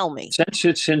much? Tell me. Since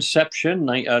its inception,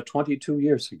 22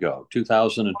 years ago,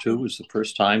 2002 was the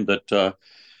first time that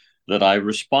I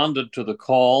responded to the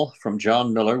call from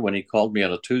John Miller when he called me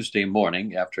on a Tuesday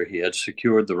morning after he had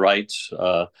secured the rights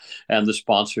and the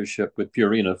sponsorship with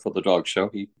Purina for the dog show.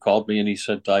 He called me and he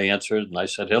said, I answered and I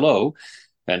said, hello.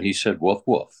 And he said, woof,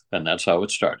 woof. And that's how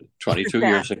it started 22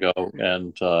 years ago.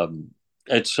 And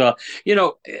it's,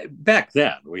 back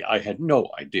then, I had no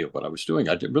idea what I was doing.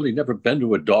 I'd really never been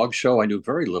to a dog show. I knew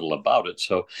very little about it.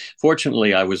 So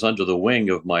fortunately, I was under the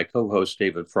wing of my co-host,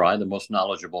 David Fry, the most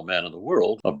knowledgeable man in the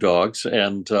world of dogs.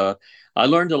 And I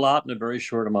learned a lot in a very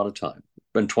short amount of time.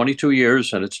 been 22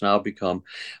 years, and it's now become,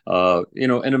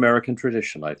 an American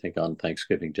tradition. I think on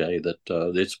Thanksgiving Day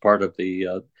that it's part of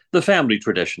the family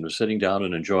tradition of sitting down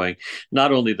and enjoying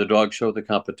not only the dog show, the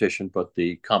competition, but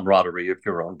the camaraderie of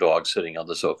your own dog sitting on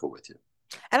the sofa with you.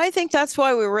 And I think that's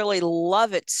why we really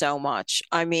love it so much.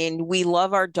 I mean, we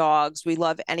love our dogs. We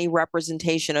love any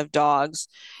representation of dogs.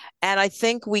 And I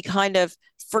think we kind of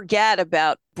forget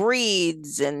about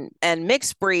breeds and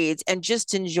mixed breeds and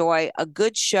just enjoy a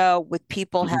good show with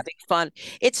people having fun.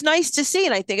 It's nice to see.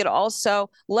 And I think it also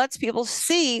lets people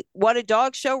see what a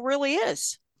dog show really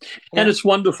is. And it's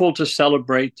wonderful to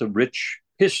celebrate the rich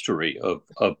history of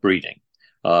breeding.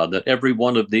 That every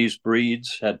one of these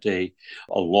breeds had a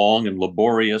long and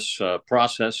laborious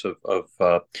process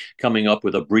of coming up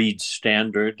with a breed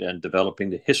standard and developing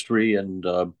the history and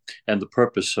the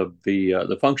purpose of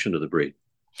the function of the breed.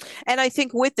 And I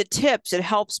think with the tips, it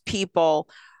helps people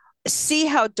see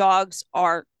how dogs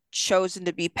are chosen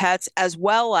to be pets, as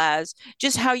well as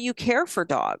just how you care for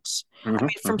dogs. I mean,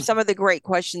 from some of the great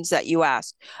questions that you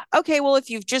ask. Okay, well, if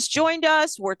you've just joined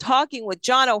us, we're talking with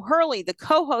John O'Hurley, the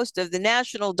co-host of the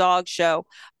National Dog Show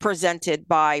presented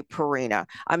by Purina.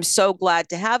 I'm so glad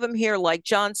to have him here. Like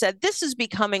John said, this is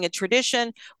becoming a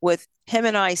tradition with him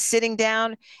and I sitting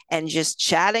down and just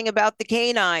chatting about the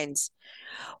canines.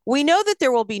 We know that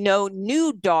there will be no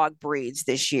new dog breeds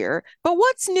this year, but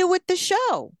what's new with the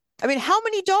show? I mean, how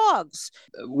many dogs?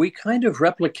 We kind of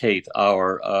replicate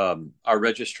our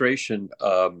registration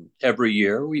every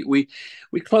year. We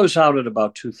close out at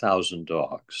about 2,000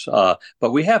 dogs,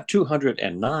 but we have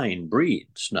 209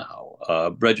 breeds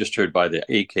now registered by the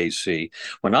AKC.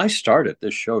 When I started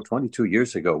this show 22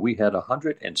 years ago, we had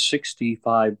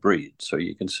 165 breeds. So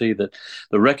you can see that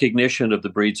the recognition of the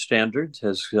breed standards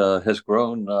has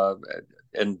grown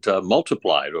and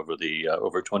multiplied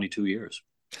over 22 years.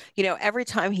 You know, every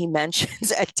time he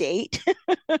mentions a date,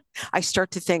 I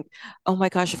start to think, oh my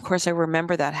gosh, of course I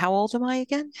remember that. How old am I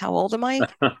again? How old am I?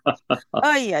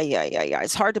 Oh, yeah.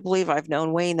 It's hard to believe I've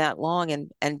known Wayne that long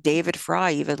and David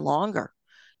Fry even longer.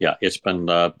 Yeah, it's been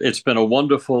a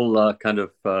wonderful kind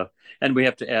of, and we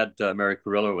have to add Mary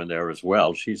Carrillo in there as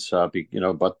well. She's,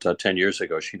 about 10 years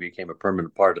ago, she became a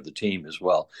permanent part of the team as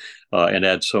well, and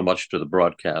adds so much to the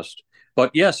broadcast.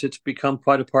 But yes, it's become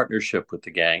quite a partnership with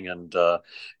the gang, and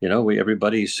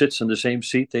everybody sits in the same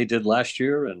seat they did last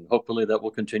year, and hopefully that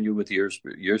will continue with years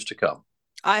to come.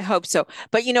 I hope so.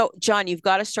 But John, you've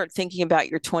got to start thinking about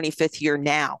your 25th year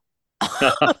now.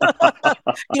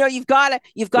 You've got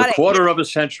a quarter of a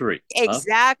century.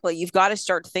 Exactly. Huh? You've got to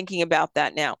start thinking about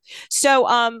that now.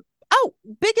 So,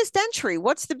 biggest entry.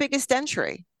 What's the biggest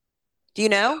entry? Do you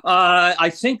know? I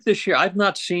think this year I've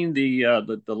not seen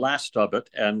the last of it,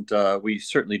 and we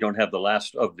certainly don't have the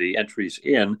last of the entries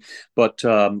in. But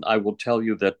I will tell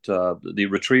you that the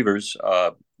retrievers,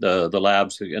 the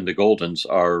labs, and the Goldens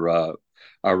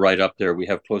are right up there. We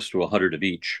have close to 100 of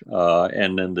each,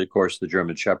 and then of course the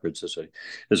German Shepherds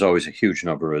is always a huge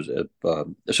number,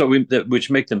 which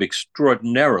make them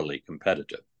extraordinarily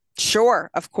competitive. Sure,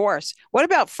 of course. What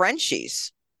about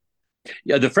Frenchies?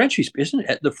 Yeah, the Frenchies, isn't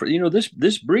it?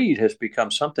 This breed has become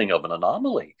something of an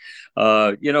anomaly.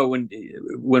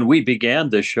 When we began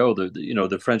this show,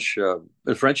 the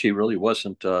Frenchie really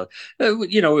wasn't.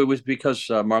 It was because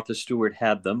Martha Stewart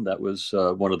had them. That was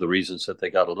one of the reasons that they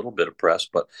got a little bit of press.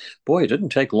 But boy, it didn't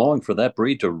take long for that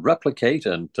breed to replicate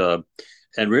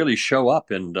and really show up,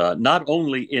 and not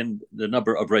only in the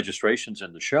number of registrations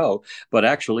in the show, but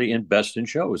actually in best in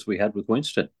shows we had with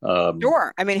Winston.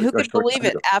 Sure. I mean, who could believe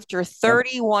it? After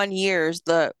 31 years,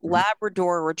 the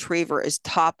Labrador Retriever is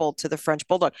toppled to the French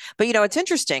Bulldog. But, it's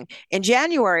interesting. In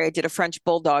January, I did a French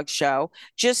Bulldog show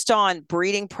just on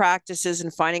breeding practices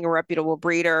and finding a reputable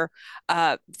breeder,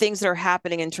 things that are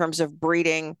happening in terms of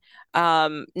breeding,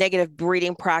 negative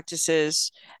breeding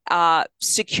practices,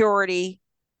 security,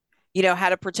 how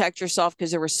to protect yourself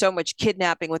because there was so much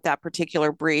kidnapping with that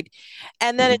particular breed.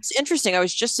 And then it's interesting. I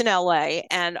was just in LA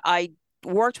and I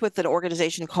worked with an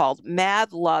organization called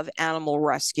Mad Love Animal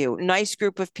Rescue. Nice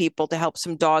group of people to help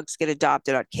some dogs get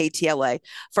adopted at KTLA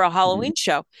for a Halloween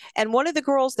show. And one of the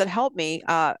girls that helped me,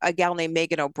 a gal named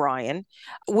Megan O'Brien,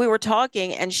 we were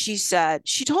talking and she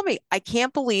told me, I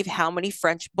can't believe how many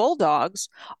French Bulldogs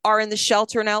are in the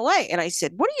shelter in LA. And I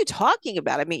said, what are you talking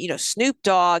about? I mean, Snoop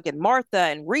Dogg and Martha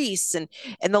and Reese and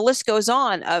the list goes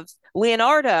on of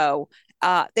Leonardo.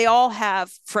 They all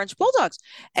have French Bulldogs.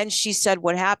 And she said,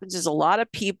 what happens is a lot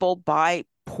of people buy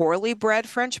poorly bred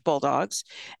French bulldogs,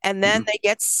 and then they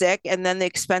get sick, and then the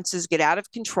expenses get out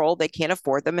of control. They can't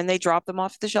afford them, and they drop them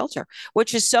off at the shelter,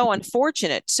 which is so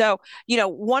unfortunate. So,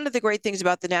 one of the great things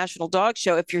about the National Dog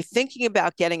Show, if you're thinking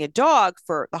about getting a dog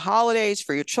for the holidays,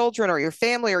 for your children or your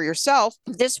family or yourself,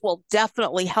 this will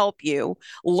definitely help you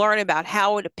learn about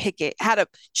how to pick it, how to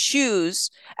choose,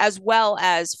 as well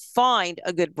as find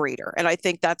a good breeder. And I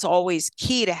think that's always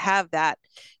key to have that,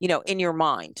 in your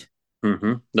mind.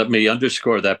 Let me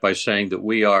underscore that by saying that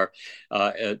we are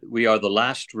the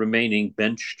last remaining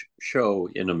benched show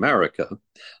in America,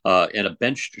 and a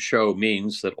benched show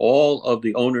means that all of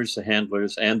the owners, the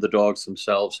handlers, and the dogs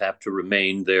themselves have to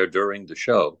remain there during the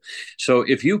show. So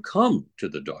if you come to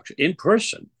the dog show in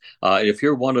person, if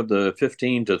you're one of the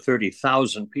 15 to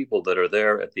 30,000 people that are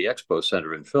there at the Expo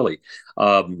Center in Philly,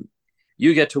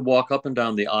 you get to walk up and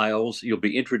down the aisles. You'll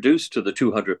be introduced to the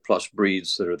 200 plus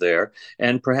breeds that are there,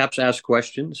 and perhaps ask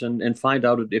questions and find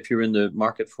out if you're in the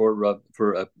market for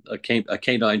a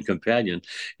canine companion.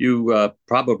 You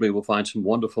probably will find some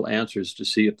wonderful answers to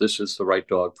see if this is the right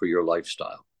dog for your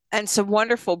lifestyle. And some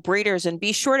wonderful breeders. And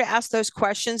be sure to ask those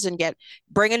questions and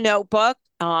bring a notebook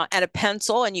and a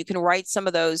pencil, and you can write some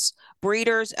of those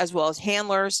breeders as well as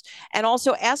handlers, and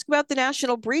also ask about the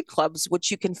National Breed Clubs,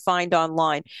 which you can find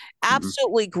online.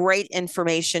 Absolutely great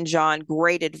information, John.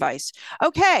 Great advice.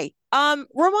 Okay.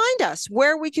 Remind us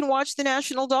where we can watch the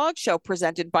National Dog Show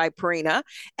presented by Purina,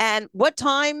 and what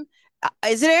time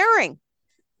is it airing?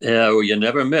 Well, you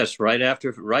never miss. Right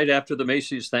after the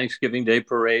Macy's Thanksgiving Day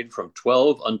Parade from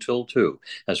 12 until 2.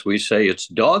 As we say, it's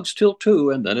dogs till 2,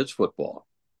 and then it's football.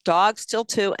 Dogs till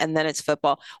 2, and then it's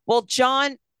football. Well,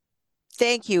 John,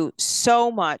 thank you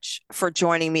so much for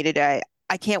joining me today.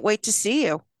 I can't wait to see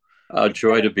you. A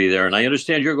joy to be there. And I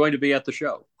understand you're going to be at the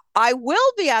show. I will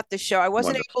be at the show. I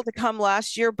wasn't able to come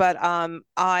last year, but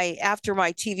after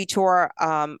my TV tour,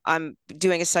 I'm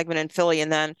doing a segment in Philly,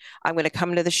 and then I'm going to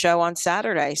come to the show on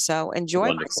Saturday. So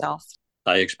enjoy myself.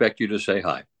 I expect you to say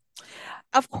hi.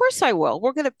 Of course I will.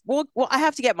 I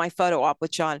have to get my photo op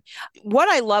with John. What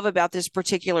I love about this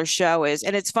particular show is,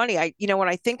 and it's funny, when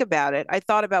I think about it, I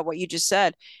thought about what you just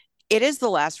said. It is the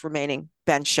last remaining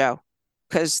bench show,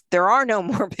 because there are no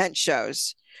more bench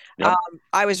shows. Yep.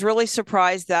 I was really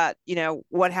surprised that,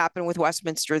 what happened with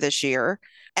Westminster this year.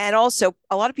 And also,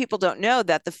 a lot of people don't know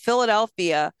that the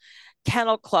Philadelphia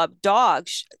Kennel Club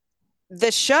Dogs,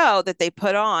 the show that they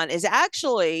put on is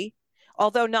actually,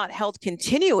 although not held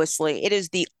continuously, it is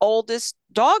the oldest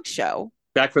dog show.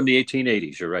 Back from the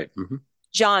 1880s, you're right.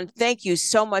 John, thank you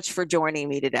so much for joining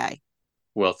me today.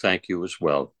 Well, thank you as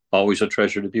well. Always a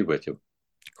treasure to be with you.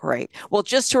 Great. Well,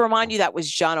 just to remind you, that was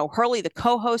John O'Hurley, the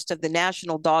co-host of the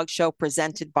National Dog Show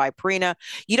presented by Purina.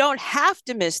 You don't have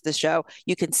to miss the show.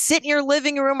 You can sit in your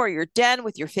living room or your den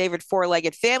with your favorite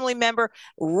four-legged family member,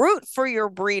 root for your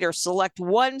breeder, select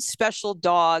one special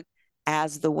dog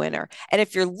as the winner. And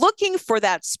if you're looking for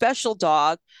that special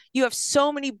dog, you have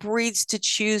so many breeds to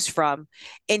choose from.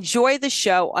 Enjoy the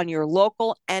show on your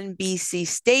local NBC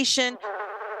station.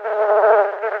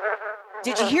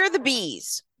 Did you hear the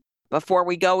bees? Before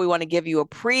we go, we want to give you a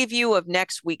preview of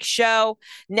next week's show.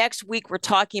 Next week, we're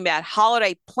talking about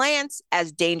holiday plants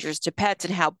as dangers to pets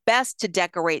and how best to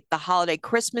decorate the holiday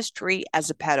Christmas tree as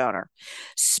a pet owner.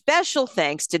 Special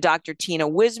thanks to Dr. Tina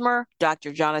Wismer,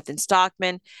 Dr. Jonathan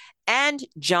Stockman, and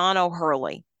John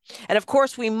O'Hurley. And of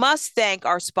course, we must thank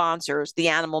our sponsors, the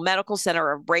Animal Medical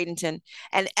Center of Bradenton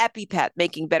and EpiPet,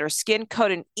 making better skin, coat,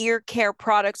 and ear care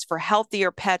products for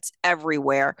healthier pets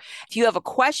everywhere. If you have a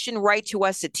question, write to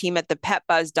us at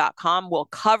team@thepetbuzz.com. We'll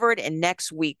cover it in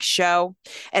next week's show.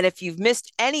 And if you've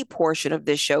missed any portion of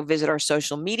this show, visit our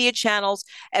social media channels,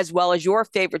 as well as your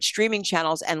favorite streaming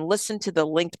channels, and listen to the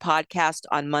linked podcast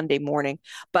on Monday morning.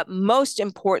 But most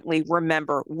importantly,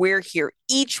 remember, we're here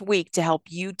each week to help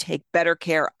you take better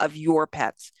care of your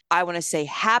pets. I want to say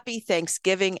happy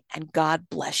Thanksgiving and God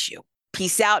bless you.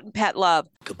 Peace out and pet love.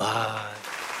 Goodbye.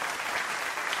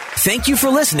 Thank you for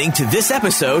listening to this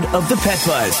episode of The Pet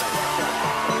Buzz.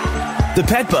 The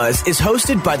Pet Buzz is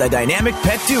hosted by the dynamic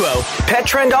pet duo,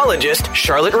 Petrendologist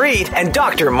Charlotte Reed and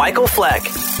Dr. Michael Fleck.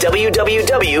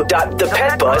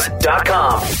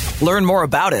 www.thepetbuzz.com. Learn more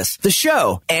about us, the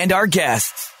show, and our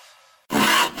guests.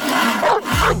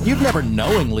 You'd never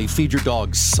knowingly feed your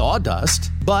dog sawdust.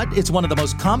 But it's one of the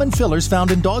most common fillers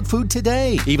found in dog food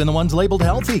today. Even the ones labeled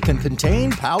healthy can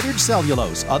contain powdered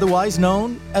cellulose, otherwise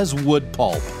known as wood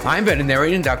pulp. I'm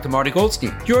veterinarian Dr. Marty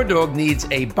Goldstein. Your dog needs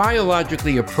a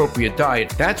biologically appropriate diet.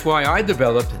 That's why I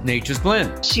developed Nature's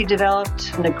Blend. She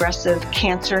developed an aggressive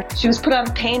cancer. She was put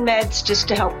on pain meds just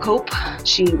to help cope.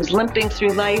 She was limping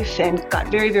through life and got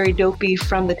very, very dopey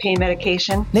from the pain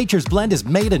medication. Nature's Blend is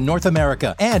made in North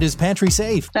America and is pantry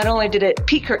safe. Not only did it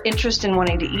pique her interest in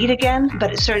wanting to eat again,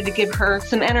 but it started to give her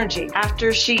some energy.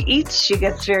 After she eats, she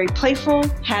gets very playful,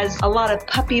 has a lot of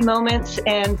puppy moments,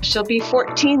 and she'll be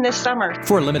 14 this summer.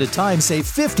 For a limited time, save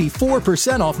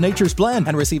 54% off Nature's Blend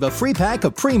and receive a free pack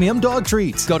of premium dog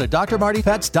treats. Go to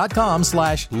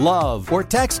drmartypets.com/love or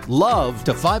text LOVE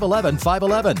to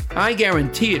 511-511. I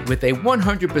guarantee it with a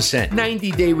 100%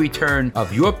 90-day return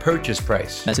of your purchase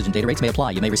price. Message and data rates may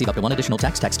apply. You may receive up to one additional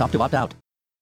text. Text stop to opt out.